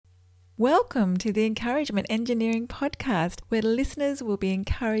Welcome to the Encouragement Engineering Podcast, where listeners will be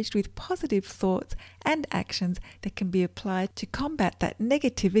encouraged with positive thoughts and actions that can be applied to combat that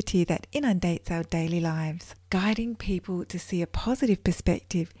negativity that inundates our daily lives, guiding people to see a positive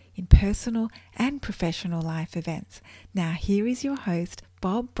perspective in personal and professional life events. Now, here is your host,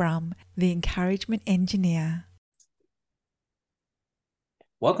 Bob Brum, the Encouragement Engineer.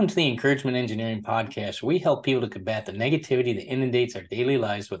 Welcome to the Encouragement Engineering Podcast, where we help people to combat the negativity that inundates our daily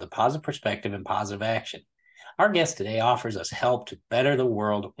lives with a positive perspective and positive action. Our guest today offers us help to better the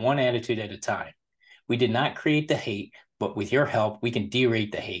world one attitude at a time. We did not create the hate, but with your help, we can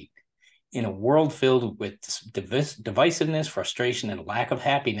derate the hate. In a world filled with divisiveness, frustration, and lack of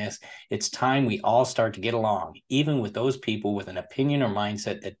happiness, it's time we all start to get along, even with those people with an opinion or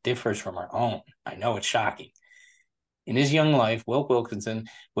mindset that differs from our own. I know it's shocking. In his young life, Wilkinson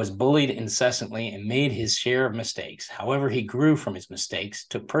was bullied incessantly and made his share of mistakes. However, he grew from his mistakes,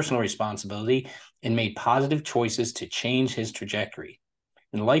 took personal responsibility, and made positive choices to change his trajectory.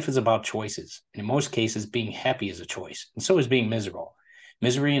 And life is about choices. And in most cases, being happy is a choice, and so is being miserable.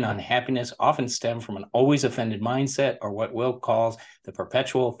 Misery and unhappiness often stem from an always offended mindset, or what Wilk calls the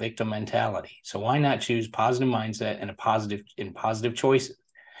perpetual victim mentality. So why not choose positive mindset and positive choices?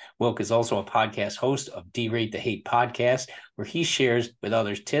 Wilk is also a podcast host of Derate the Hate podcast, where he shares with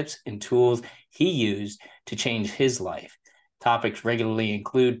others tips and tools he used to change his life. Topics regularly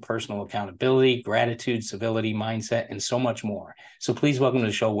include personal accountability, gratitude, civility, mindset, and so much more. So please welcome to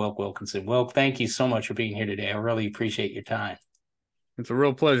the show, Wilk Wilkinson. Wilk, thank you so much for being here today. I really appreciate your time. It's a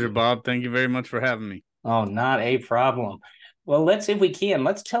real pleasure, Bob. Thank you very much for having me. Oh, not a problem. Well, let's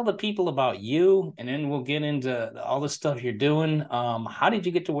tell the people about you, and then we'll get into all the stuff you're doing. How did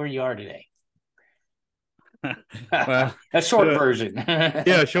you get to where you are today? Well, a short version.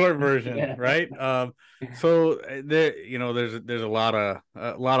 Yeah, short version, yeah. Right? So there's a lot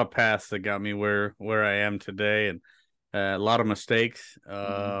of paths that got me where I am today, and a lot of mistakes.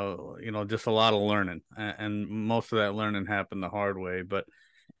 Just a lot of learning, and most of that learning happened the hard way. But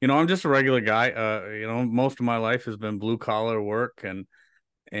I'm just a regular guy. Most of my life has been blue collar work, and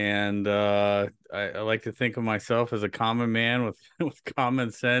I like to think of myself as a common man with with common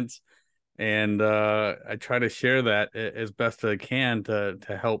sense, and I try to share that as best I can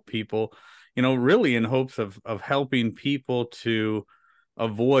to help people. Really in hopes of helping people to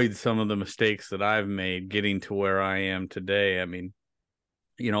avoid some of the mistakes that I've made getting to where I am today. I mean,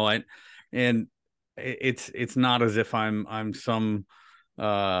 it's not as if I'm some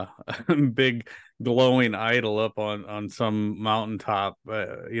big glowing idol up on some mountaintop.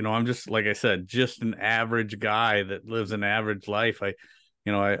 I'm just, like I said, just an average guy that lives an average life. I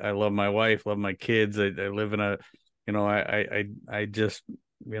love my wife, love my kids. I live in a, I just,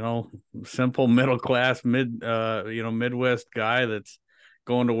 simple middle class Midwest guy that's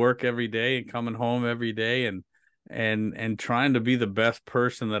going to work every day and coming home every day and trying to be the best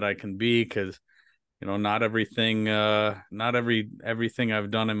person that I can be, because not everything I've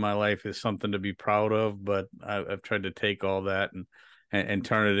done in my life is something to be proud of, but I've tried to take all that and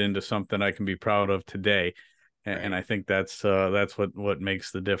turn it into something I can be proud of today. Right. And I think that's what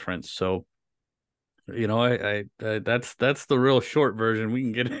makes the difference. So, that's the real short version.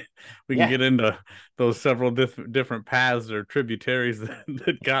 We can get into those several different paths or tributaries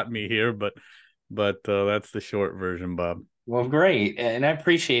that got me here, but that's the short version, Bob. Well, great. And I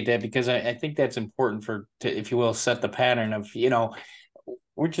appreciate that, because I think that's important to, if you will, set the pattern of,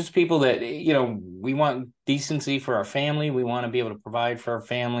 we're just people that, we want decency for our family. We want to be able to provide for our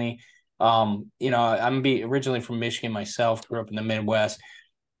family. I'm originally from Michigan myself, grew up in the Midwest.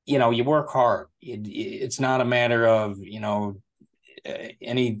 You work hard. It's not a matter of,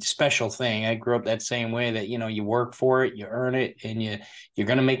 any special thing. I grew up that same way, that, you work for it, you earn it, and you're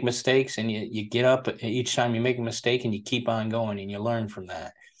going to make mistakes, and you get up each time you make a mistake, and you keep on going, and you learn from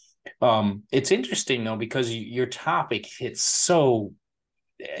that. It's interesting though, because your topic is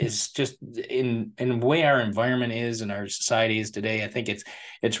just in the way our environment is and our society is today. I think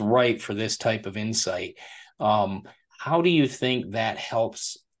it's right for this type of insight. How do you think that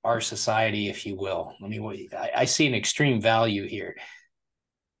helps our society, if you will? I mean, I see an extreme value here.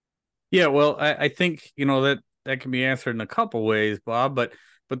 Yeah, well, I think that can be answered in a couple ways, Bob. But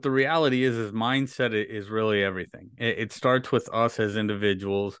the reality is mindset is really everything. It starts with us as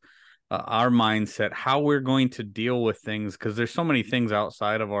individuals, our mindset, how we're going to deal with things, because there's so many things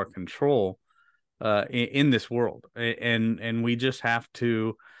outside of our control in this world, and we just have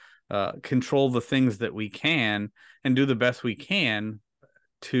to control the things that we can and do the best we can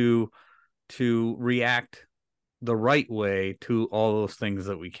to react the right way to all those things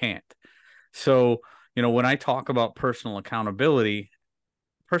that we can't. So, when I talk about personal accountability,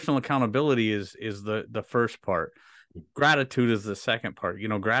 personal accountability is the first part. Gratitude is the second part.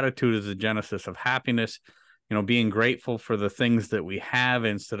 Gratitude is the genesis of happiness. Being grateful for the things that we have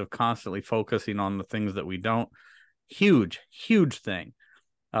instead of constantly focusing on the things that we don't. Huge thing.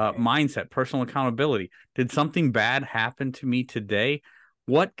 Mindset, personal accountability. Did something bad happen to me today?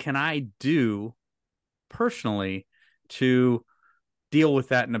 What can I do personally to deal with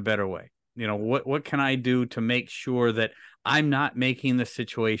that in a better way? What can I do to make sure that I'm not making the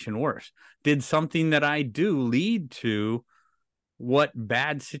situation worse? Did something that I do lead to what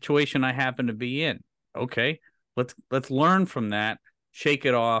bad situation I happen to be in? Okay, let's learn from that, shake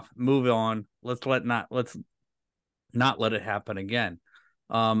it off, move on. Let's not let it happen again.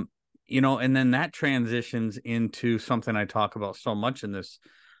 And then that transitions into something I talk about so much in this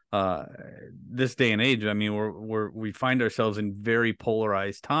day and age. I mean, we find ourselves in very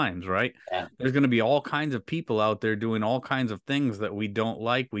polarized times, right? Yeah. There's going to be all kinds of people out there doing all kinds of things that we don't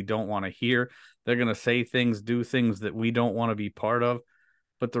like, we don't want to hear. They're going to say things, do things that we don't want to be part of.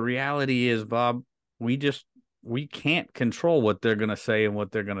 But the reality is, Bob, we can't control what they're going to say and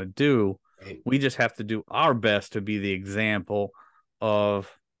what they're going to do. Right. We just have to do our best to be the example of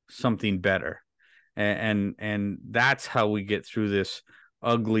something better. And that's how we get through this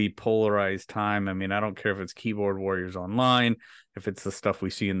ugly, polarized time. I mean, I don't care if it's keyboard warriors online, if it's the stuff we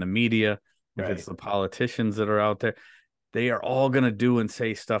see in the media, if it's the politicians that are out there. They are all going to do and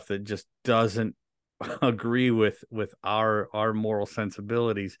say stuff that just doesn't agree with our moral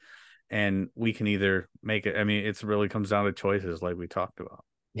sensibilities. And we can either make it. I mean, it really comes down to choices, like we talked about.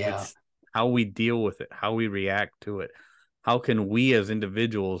 Yeah. It's how we deal with it, how we react to it. How can we as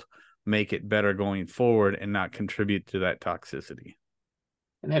individuals make it better going forward and not contribute to that toxicity?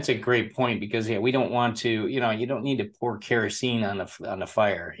 And that's a great point, because we don't want to, you don't need to pour kerosene on the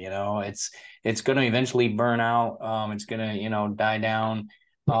fire. It's going to eventually burn out. It's going to, die down.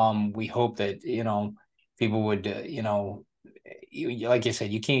 We hope that, people would, like you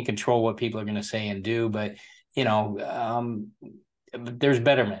said, you can't control what people are going to say and do, but, there's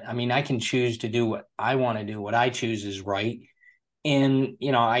betterment. I mean, I can choose to do what I want to do. What I choose is right. And,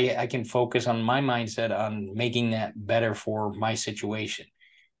 I can focus on my mindset on making that better for my situation.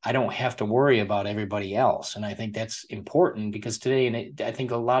 I don't have to worry about everybody else. And I think that's important, because today, and I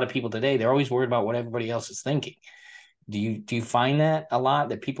think a lot of people today, they're always worried about what everybody else is thinking. Do you find that a lot,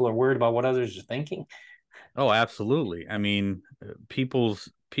 that people are worried about what others are thinking? Oh, absolutely. I mean, people's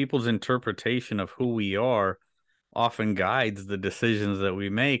interpretation of who we are often guides the decisions that we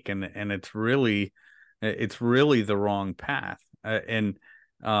make. And it's really the wrong path.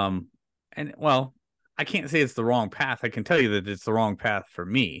 Well, I can't say it's the wrong path. I can tell you that it's the wrong path for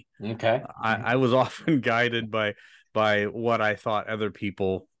me. Okay. I was often guided by what I thought other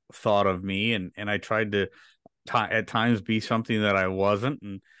people thought of me. And I tried to at times be something that I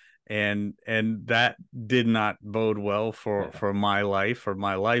wasn't. And that did not bode well for my life or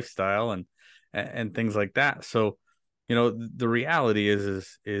my lifestyle and things like that. So, the reality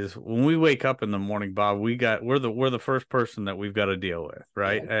is when we wake up in the morning, Bob, we're the first person that we've got to deal with,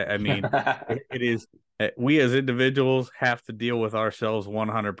 right? Yeah. I mean, it is, we as individuals have to deal with ourselves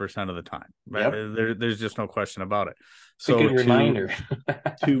 100% of the time. Right? Yep. There's just no question about it. So it's a good reminder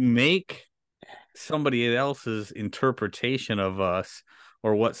to make somebody else's interpretation of us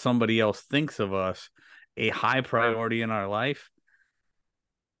or what somebody else thinks of us a high priority in our life.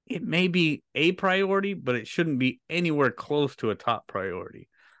 It may be a priority, but it shouldn't be anywhere close to a top priority.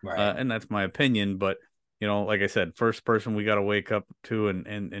 Right. And that's my opinion. But, like I said, first person we got to wake up to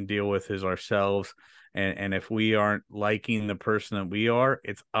and deal with is ourselves. And if we aren't liking the person that we are,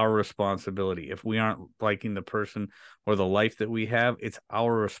 it's our responsibility. If we aren't liking the person or the life that we have, it's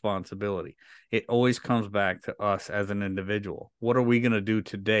our responsibility. It always comes back to us as an individual. What are we going to do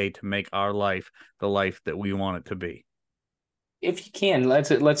today to make our life the life that we want it to be? If you can,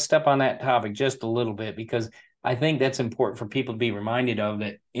 let's step on that topic just a little bit, because I think that's important for people to be reminded of,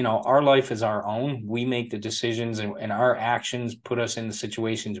 that, our life is our own. We make the decisions, and our actions put us in the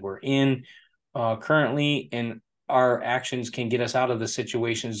situations we're in currently, and our actions can get us out of the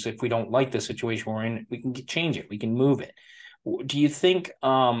situations. If we don't like the situation we're in, we can change it. We can move it. Do you think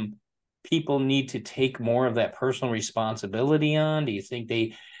people need to take more of that personal responsibility on? Do you think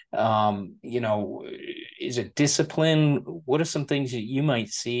they is it discipline? What are some things that you might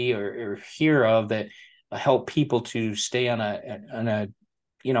see or hear of that help people to stay on a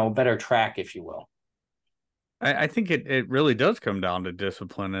better track, if you will? I think it really does come down to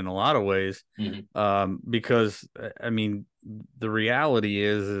discipline in a lot of ways. Mm-hmm. Because I mean, the reality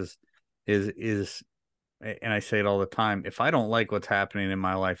is, and I say it all the time, if I don't like what's happening in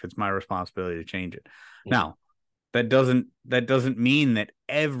my life, it's my responsibility to change it. Mm-hmm. Now, that doesn't mean that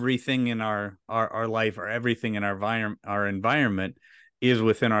everything in our life or everything in our environment is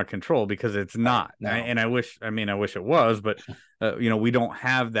within our control, because it's not. No. And I wish it was, but we don't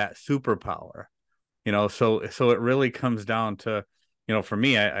have that superpower. So it really comes down to, for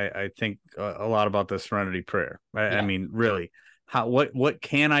me, I think a lot about the serenity prayer. Right? Yeah. I mean, really, what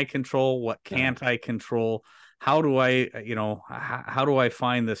can I control? What can't I control? How do I, how do I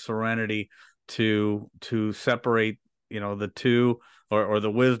find the serenity to separate, the two, or the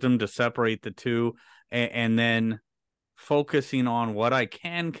wisdom to separate the two, and then focusing on what I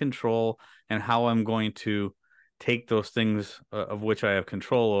can control and how I'm going to take those things of which I have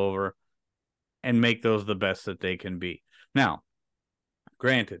control over and make those the best that they can be. Now,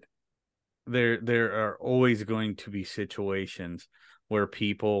 granted, there are always going to be situations where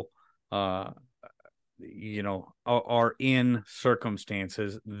people are in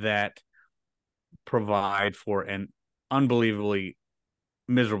circumstances that provide for an unbelievably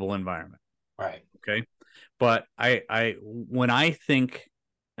miserable environment. Right. Okay. But when I think,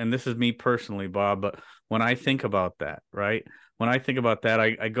 and this is me personally, Bob, but when I think about that, right? When I think about that,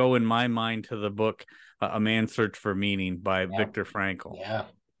 I go in my mind to the book, A Man's Search for Meaning by Viktor Frankl. Yeah.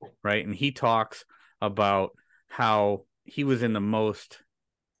 Right. And he talks about how he was in the most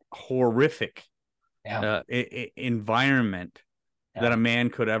horrific environment that a man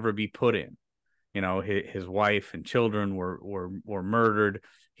could ever be put in. His wife and children were murdered.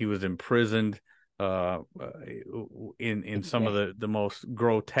 He was imprisoned in some of the most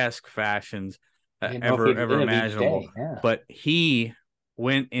grotesque fashions ever imaginable. But he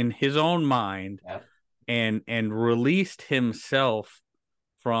went in his own mind and released himself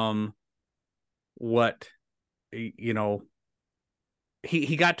from what, he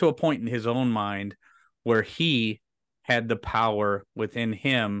got to a point in his own mind where he had the power within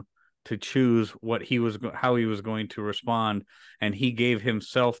him to choose how he was going to respond, and he gave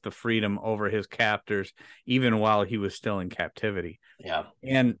himself the freedom over his captors even while he was still in captivity. Yeah.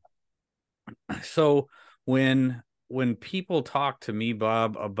 And so when people talk to me,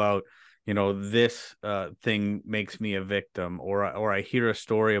 Bob, about this thing makes me a victim, or I hear a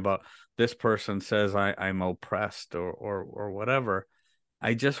story about this person says I'm oppressed or whatever,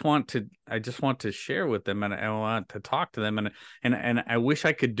 I just want to share with them, and I want to talk to them, and I wish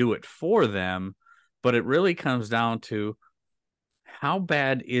I could do it for them, but it really comes down to, how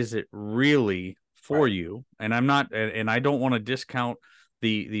bad is it really for you? And I don't want to discount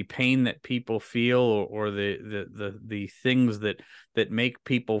the pain that people feel, or the things that make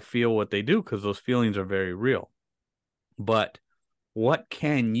people feel what they do, because those feelings are very real. But what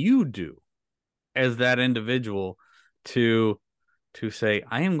can you do as that individual to say,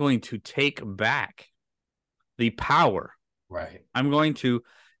 I am going to take back the power. Right. I'm going to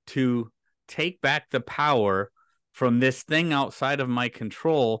take back the power from this thing outside of my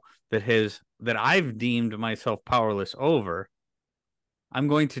control that I've deemed myself powerless over. I'm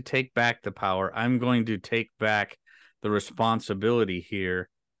going to take back the power. I'm going to take back the responsibility here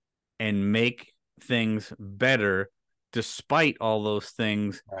and make things better, despite all those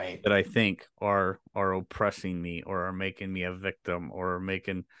things that I think are oppressing me, or are making me a victim, or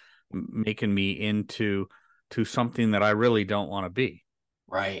making me into something that I really don't want to be.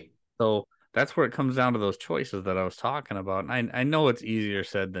 Right. So that's where it comes down to those choices that I was talking about. And I know it's easier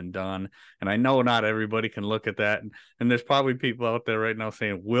said than done. And I know not everybody can look at that. And there's probably people out there right now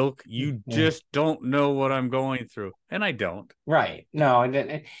saying, Wilk, you just don't know what I'm going through. And I don't. Right. No, and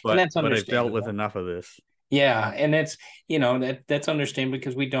that's understandable. But I've dealt with enough of this. Yeah, and that's that's understandable,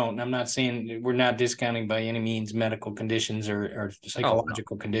 because we don't. I'm not saying, we're not discounting by any means medical conditions or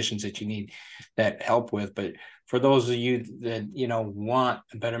psychological conditions that you need that help with. But for those of you that want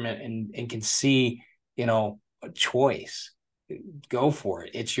a betterment and can see a choice, go for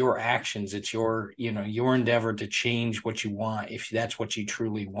it. It's your actions. It's your your endeavor to change what you want, if that's what you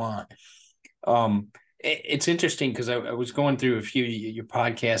truly want. It's interesting, because I was going through a few of your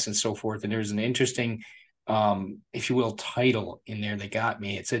podcasts and so forth, and there's an interesting, if you will, title in there that got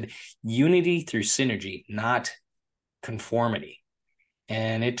me. It said unity through synergy, not conformity.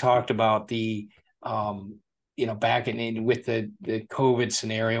 And it talked about the, back in with the COVID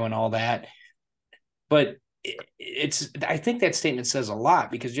scenario and all that. But I think that statement says a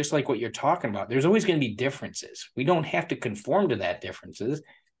lot, because just like what you're talking about, there's always going to be differences. We don't have to conform to that differences,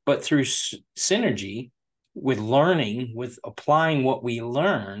 but through synergy, with learning, with applying what we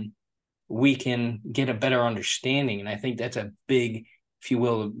learn, we can get a better understanding. And I think that's a big, if you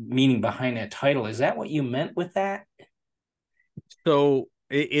will, meaning behind that title. Is that what you meant with that? So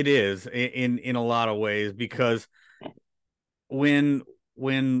it is in a lot of ways, because when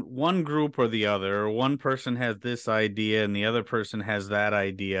when one group or the other, or one person has this idea and the other person has that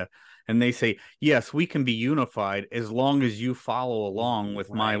idea, and they say, yes, we can be unified as long as you follow along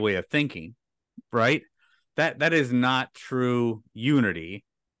with my way of thinking, right? That is not true unity.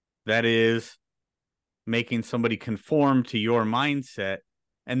 That is making somebody conform to your mindset,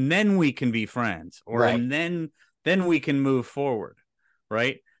 and then we can be friends, or and then we can move forward,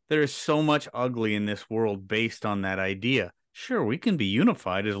 right? There is so much ugly in this world based on that idea. Sure, we can be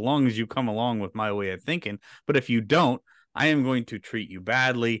unified as long as you come along with my way of thinking, but if you don't, I am going to treat you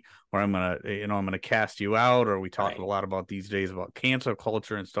badly, or I'm gonna cast you out, or we talk a lot about these days about cancel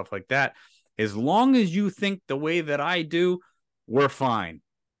culture and stuff like that. As long as you think the way that I do, we're fine.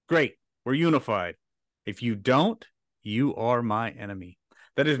 Great, we're unified. If you don't, you are my enemy.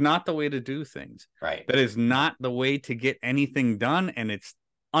 That is not the way to do things. Right. That is not the way to get anything done. And it's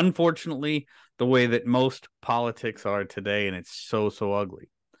unfortunately the way that most politics are today. And it's so ugly.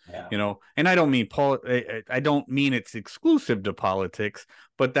 Yeah. And I don't mean it's exclusive to politics,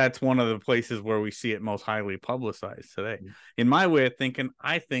 but that's one of the places where we see it most highly publicized today. Mm-hmm. In my way of thinking,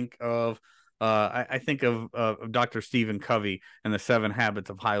 I think of Dr. Stephen Covey and the 7 Habits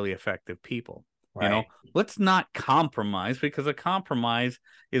of Highly Effective People. Right. Let's not compromise, because a compromise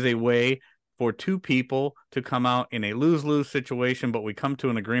is a way for two people to come out in a lose-lose situation, but we come to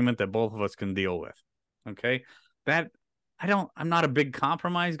an agreement that both of us can deal with. Okay. I'm not a big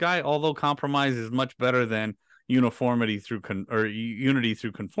compromise guy, although compromise is much better than unity through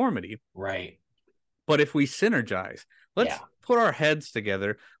conformity. Right. But if we synergize, let's put our heads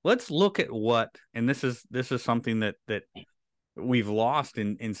together. Let's look at and this is something that we've lost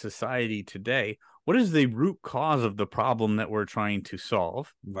in society today. What is the root cause of the problem that we're trying to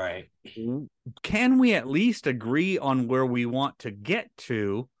solve? Right. Can we at least agree on where we want to get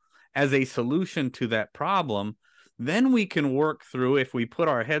to as a solution to that problem? Then we can work through, if we put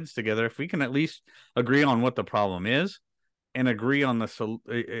our heads together, if we can at least agree on what the problem is and agree on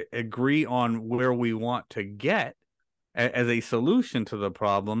where we want to get as a solution to the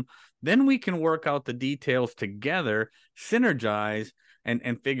problem, then we can work out the details together, synergize,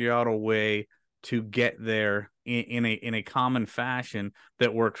 and figure out a way to get there in a common fashion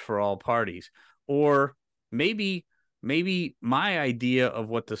that works for all parties. Or maybe my idea of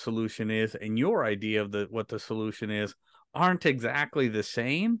what the solution is and your idea of what the solution is aren't exactly the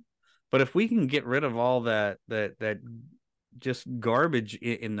same, but if we can get rid of all that just garbage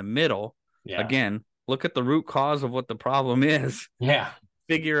in the middle, again, look at the root cause of what the problem is. Yeah.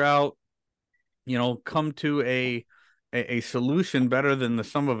 Figure out, come to a solution better than the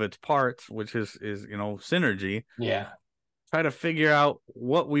sum of its parts, which is synergy. Yeah. Try to figure out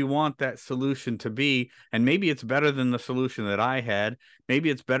what we want that solution to be. And maybe it's better than the solution that I had. Maybe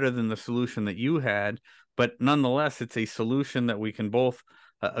it's better than the solution that you had. But nonetheless, it's a solution that we can both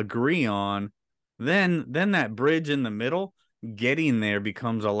agree on. Then that bridge in the middle, getting there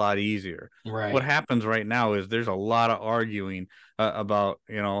becomes a lot easier. Right. What happens right now is there's a lot of arguing about,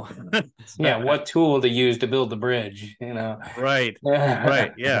 what tool to use to build the bridge, Right.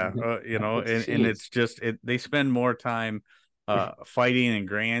 Right. Yeah. And it's just, they spend more time fighting and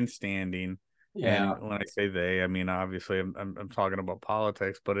grandstanding. Yeah. And when I say they, I mean, obviously I'm talking about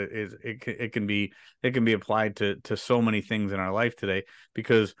politics, but it can be applied to so many things in our life today,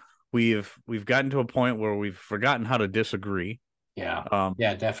 because we've gotten to a point where we've forgotten how to disagree. Yeah.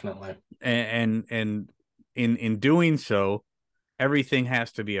 Definitely. And in doing so, everything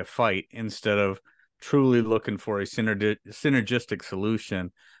has to be a fight instead of truly looking for a synergistic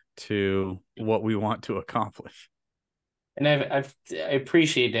solution to what we want to accomplish. And I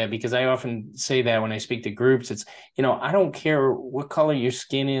appreciate that, because I often say that when I speak to groups. It's, I don't care what color your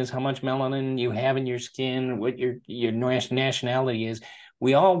skin is, how much melanin you have in your skin, what your nationality is.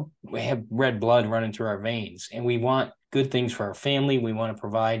 We all have red blood running through our veins, and we want good things for our family. We want to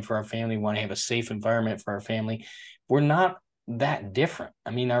provide for our family. We want to have a safe environment for our family. We're not that different.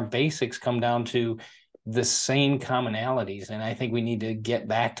 I mean, our basics come down to the same commonalities, and I think we need to get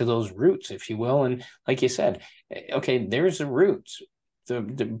back to those roots, if you will. And like you said, okay, there's the roots. To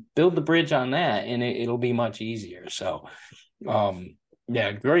build the bridge on that, and it'll be much easier. So,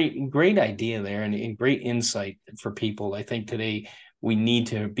 great idea there, and great insight for people. I think today we need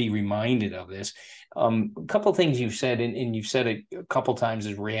to be reminded of this. A couple of things you've said, and you've said it a couple times,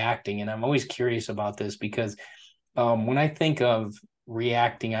 is reacting. And I'm always curious about this, because when I think of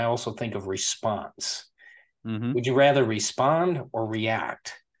reacting, I also think of response. Mm-hmm. Would you rather respond or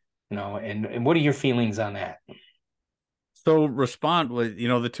react? And what are your feelings on that? So respond,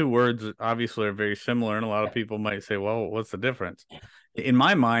 the two words obviously are very similar, and a lot of people might say, well, what's the difference? In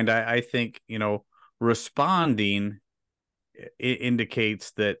my mind, I think, responding it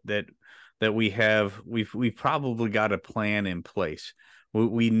indicates that we've probably got a plan in place.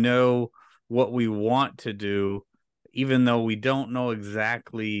 We know what we want to do, even though we don't know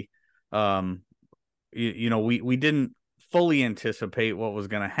exactly. We didn't fully anticipate what was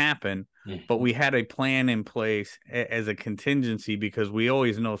going to happen, but we had a plan in place as a contingency because we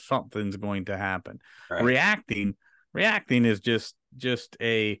always know something's going to happen. Right. Reacting is just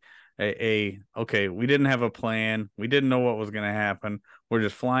a okay, we didn't have a plan, we didn't know what was going to happen, we're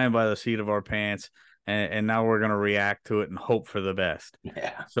just flying by the seat of our pants, and now we're going to react to it and hope for the best.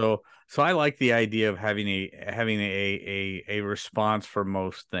 Yeah. So I like the idea of having a response for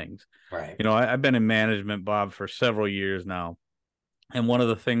most things. Right. I've been in management, Bob, for several years now, and one of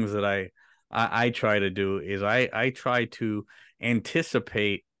the things that I try to do is I try to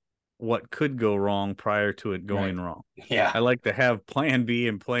anticipate what could go wrong prior to it going wrong. Yeah. I like to have plan B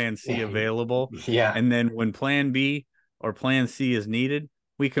and plan C available. Yeah. And then when plan B or plan C is needed,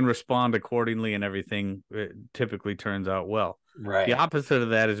 we can respond accordingly, and everything typically turns out well. Right. The opposite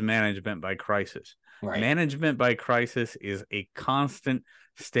of that is management by crisis. Right. Management by crisis is a constant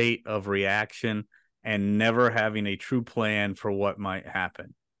state of reaction and never having a true plan for what might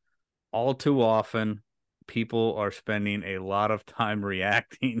happen. All too often, people are spending a lot of time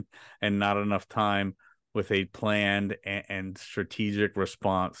reacting and not enough time with a planned and strategic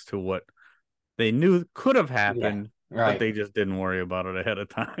response to what they knew could have happened, but they just didn't worry about it ahead of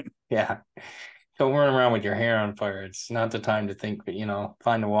time. Yeah. Don't run around with your hair on fire. It's not the time to think,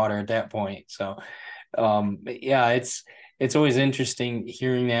 find the water at that point. So, it's always interesting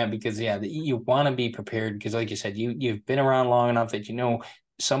hearing that because, you want to be prepared because, like you said, you've been around long enough that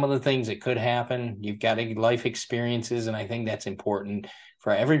some of the things that could happen. You've got life experiences, and I think that's important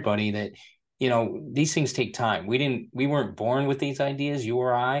for everybody that, these things take time. We weren't born with these ideas, you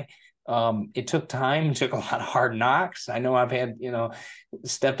or I. It took time, it took a lot of hard knocks. I know I've had,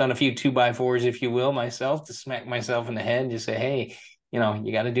 stepped on a few 2x4s, if you will, myself, to smack myself in the head and just say, hey, you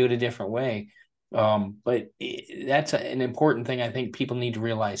got to do it a different way. But that's an important thing I think people need to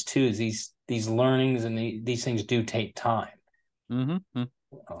realize too, is these learnings and these things do take time. Mm-hmm.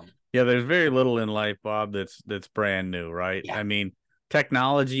 Yeah, there's very little in life, Bob, that's brand new, right? Yeah. I mean,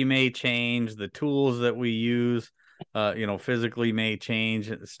 technology may change, the tools that we use, physically may change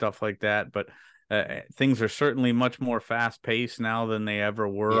and stuff like that, but things are certainly much more fast paced now than they ever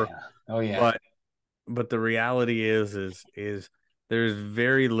were. Yeah. Oh yeah. But the reality is there's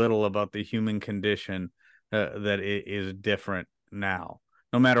very little about the human condition that is different now.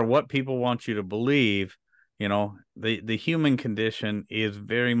 No matter what people want you to believe, the human condition is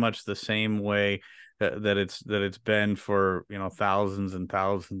very much the same way that it's been for thousands and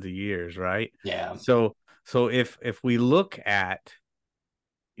thousands of years, right? Yeah. So if we look at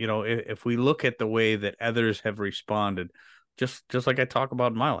if we look at the way that others have responded, just like I talk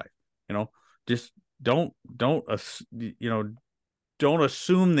about in my life, just don't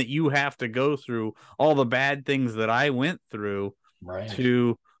assume that you have to go through all the bad things that I went through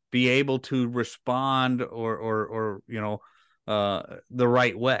to be able to respond or the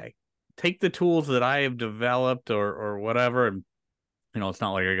right way. Take the tools that I have developed or whatever, and it's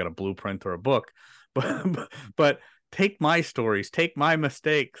not like I got a blueprint or a book, but take my stories, take my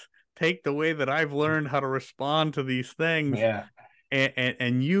mistakes, take the way that I've learned how to respond to these things. Yeah.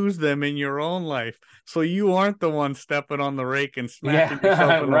 And use them in your own life, so you aren't the one stepping on the rake and smacking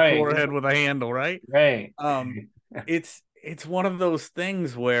yourself in the forehead with a handle, right? Right. It's one of those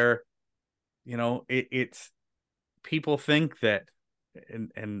things where, it's people think that,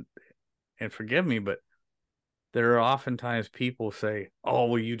 and forgive me, but there are oftentimes people say, "Oh,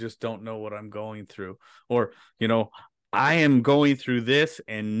 well, you just don't know what I'm going through," or I am going through this,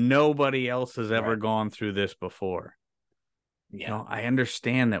 and nobody else has ever gone through this before. Yeah. I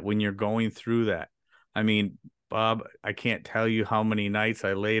understand that when you're going through that. I mean, Bob, I can't tell you how many nights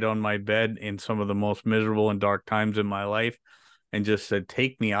I laid on my bed in some of the most miserable and dark times in my life and just said,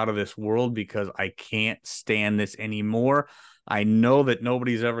 take me out of this world because I can't stand this anymore. I know that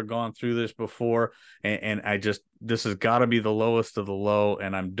nobody's ever gone through this before. And this has got to be the lowest of the low,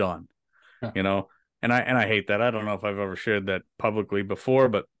 and I'm done, and I hate that. I don't know if I've ever shared that publicly before,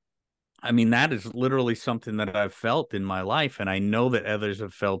 but I mean, that is literally something that I've felt in my life, and I know that others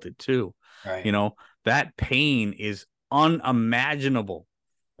have felt it too. Right. That pain is unimaginable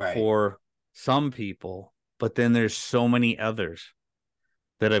for some people, but then there's so many others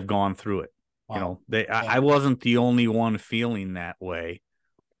that have gone through it. Wow. I wasn't the only one feeling that way.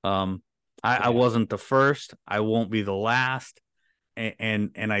 I wasn't the first. I won't be the last,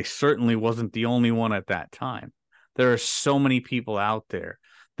 and I certainly wasn't the only one at that time. There are so many people out there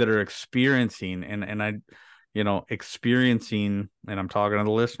that are experiencing, and experiencing, and I'm talking to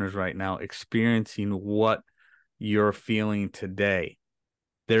the listeners right now, experiencing what you're feeling today.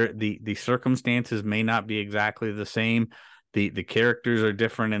 The circumstances may not be exactly the same. The characters are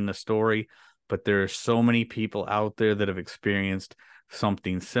different in the story, but there are so many people out there that have experienced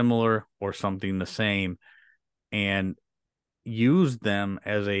something similar or something the same, and use them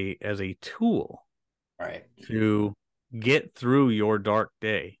as a tool Right. to get through your dark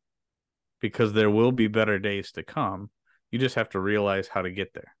day, because there will be better days to come. You just have to realize how to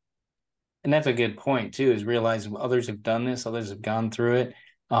get there. And that's a good point too, is realizing others have done this, others have gone through it.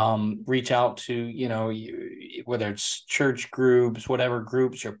 Reach out to, whether it's church groups, whatever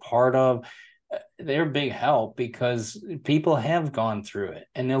groups you're part of, they're a big help because people have gone through it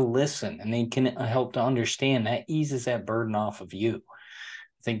and they'll listen and they can help to understand. That eases that burden off of you.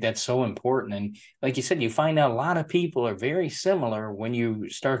 I think that's so important. And like you said, you find out a lot of people are very similar when you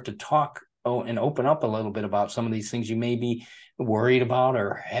start to talk and open up a little bit about some of these things you may be worried about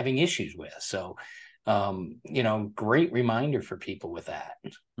or having issues with. So, great reminder for people with that.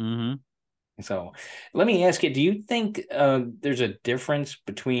 Mm-hmm. So let me ask you, do you think there's a difference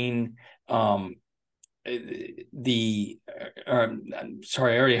between sorry,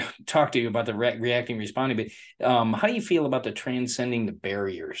 I already talked to you about the reacting, responding, but how do you feel about the transcending the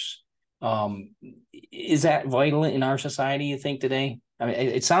barriers? Is that vital in our society, you think, today? I mean,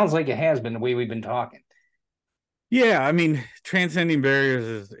 it sounds like it has been the way we've been talking. Yeah, I mean, transcending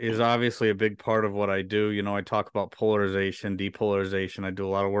barriers is obviously a big part of what I do. I talk about polarization, depolarization. I do a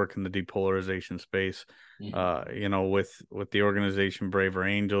lot of work in the depolarization space. With the organization Braver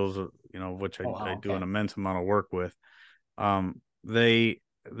Angels, which I do an immense amount of work with.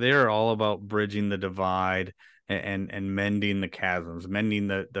 They're all about bridging the divide and mending the chasms, mending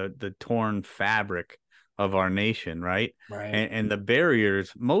the torn fabric of our nation, right? Right. And the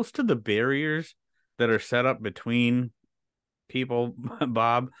barriers, most of the barriers that are set up between people,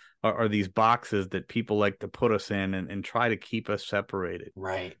 Bob, are these boxes that people like to put us in and try to keep us separated.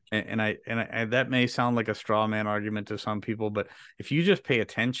 Right. And I that may sound like a straw man argument to some people, but if you just pay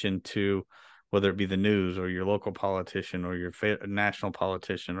attention to whether it be the news or your local politician or your national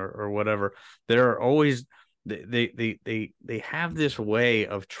politician or whatever, there are always they have this way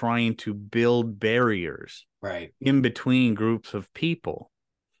of trying to build barriers right in between groups of people,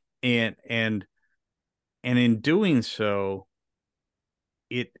 and in doing so,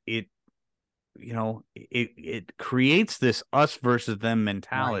 it creates this us versus them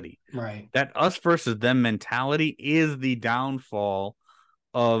mentality. Right. That us versus them mentality is the downfall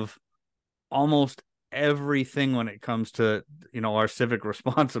of almost everything when it comes to our civic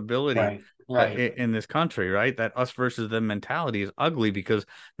responsibility in this country, right? That us versus them mentality is ugly because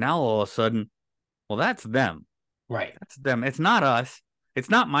now all of a sudden, well, that's them. Right. That's them. It's not us. It's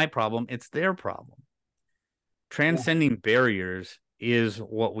not my problem. It's their problem. Transcending barriers is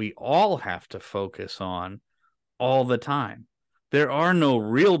what we all have to focus on all the time. There are no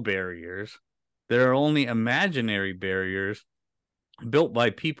real barriers. There are only imaginary barriers built by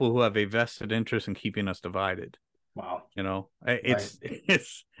people who have a vested interest in keeping us divided. Wow. It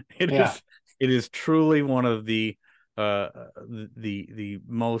is truly one of the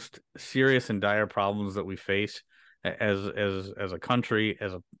most serious and dire problems that we face as a country,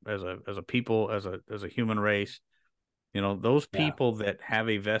 as a people, as a human race. Those people that have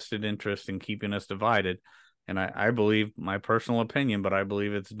a vested interest in keeping us divided, and I believe, my personal opinion, but I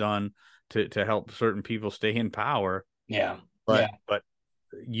believe it's done to help certain people stay in power. But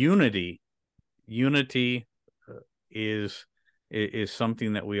unity is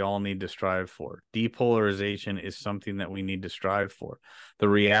something that we all need to strive for. Depolarization is something that we need to strive for. The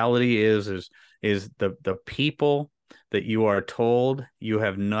reality is the people that you are told you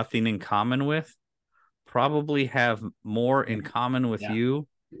have nothing in common with probably have more in common with you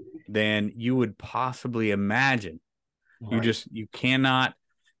than you would possibly imagine. Right. You cannot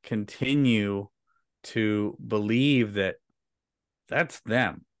continue to believe that that's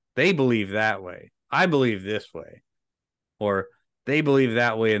them. They believe that way. I believe this way. Or they believe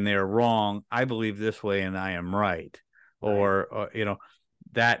that way and they're wrong. I believe this way and I am right. Or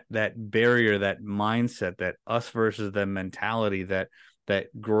that barrier, that mindset, that us versus them mentality, that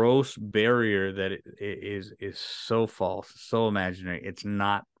gross barrier that is so false, so imaginary. It's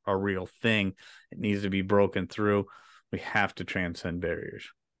not a real thing. It needs to be broken through. We have to transcend barriers.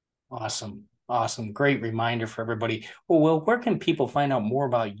 Awesome. Great reminder for everybody. Well, Will, where can people find out more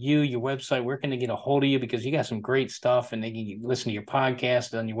about you, your website? Where can they get a hold of you? Because you got some great stuff and they can listen to your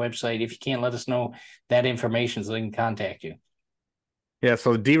podcast on your website. If you can't, let us know that information so they can contact you. Yeah,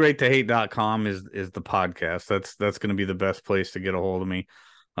 so DrateToHate.com is the podcast. That's going to be the best place to get a hold of me.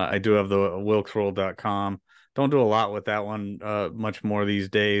 I do have the wilksworld.com don't do a lot with that one much more these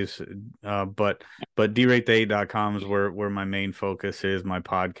days. But derate8.com is where my main focus is, my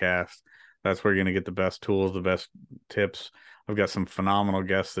podcast. That's where you're going to get the best tools, the best tips. I've got some phenomenal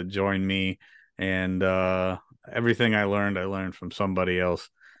guests that join me, and everything I learned from somebody else.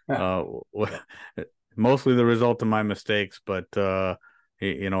 Yeah. Mostly the result of my mistakes, but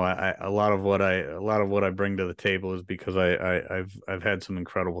you know, a lot of what I bring to the table is because I've had some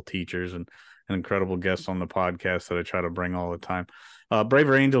incredible teachers and incredible guests on the podcast that I try to bring all the time.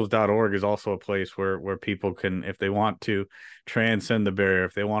 braverangels.org is also a place where people can, if they want to transcend the barrier,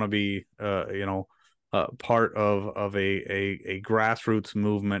 if they want to be part of a grassroots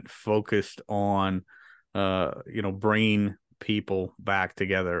movement focused on bringing people back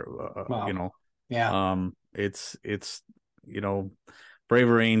together. Wow. Yeah. It's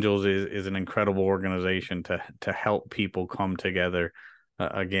Braver Angels is an incredible organization to help people come together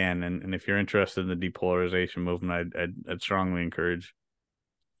again. And if you're interested in the depolarization movement, I'd strongly encourage,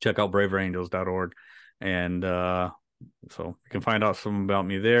 check out braverangels.org. And so you can find out something about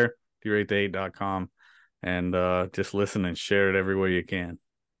me there, derate8.com, and just listen and share it everywhere you can.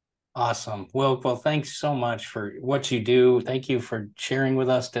 Awesome. Well, thanks so much for what you do. Thank you for sharing with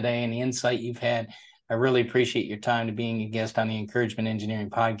us today and the insight you've had. I really appreciate your time to being a guest on the Encouragement Engineering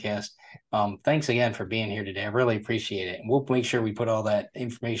podcast. Thanks again for being here today. I really appreciate it. And we'll make sure we put all that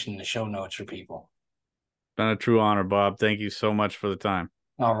information in the show notes for people. Been a true honor, Bob. Thank you so much for the time.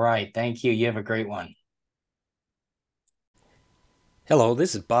 All right. Thank you. You have a great one. Hello,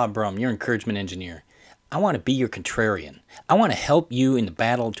 this is Bob Brum, your encouragement engineer. I want to be your contrarian. I want to help you in the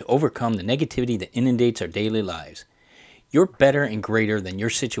battle to overcome the negativity that inundates our daily lives. You're better and greater than your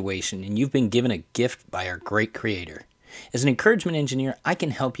situation, and you've been given a gift by our great Creator. As an encouragement engineer, I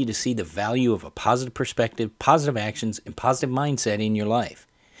can help you to see the value of a positive perspective, positive actions, and positive mindset in your life.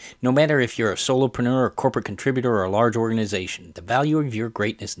 No matter if you're a solopreneur, a corporate contributor, or a large organization, the value of your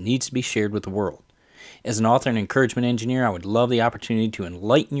greatness needs to be shared with the world. As an author and encouragement engineer, I would love the opportunity to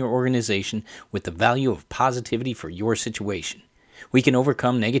enlighten your organization with the value of positivity for your situation. We can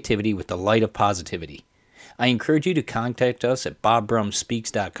overcome negativity with the light of positivity. I encourage you to contact us at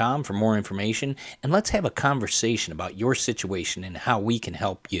bobbrumspeaks.com for more information, and let's have a conversation about your situation and how we can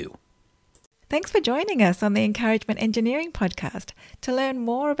help you. Thanks for joining us on the Encouragement Engineering podcast. To learn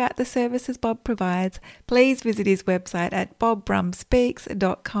more about the services Bob provides, please visit his website at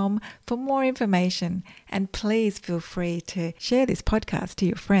bobbrumspeaks.com for more information. And please feel free to share this podcast to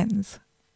your friends.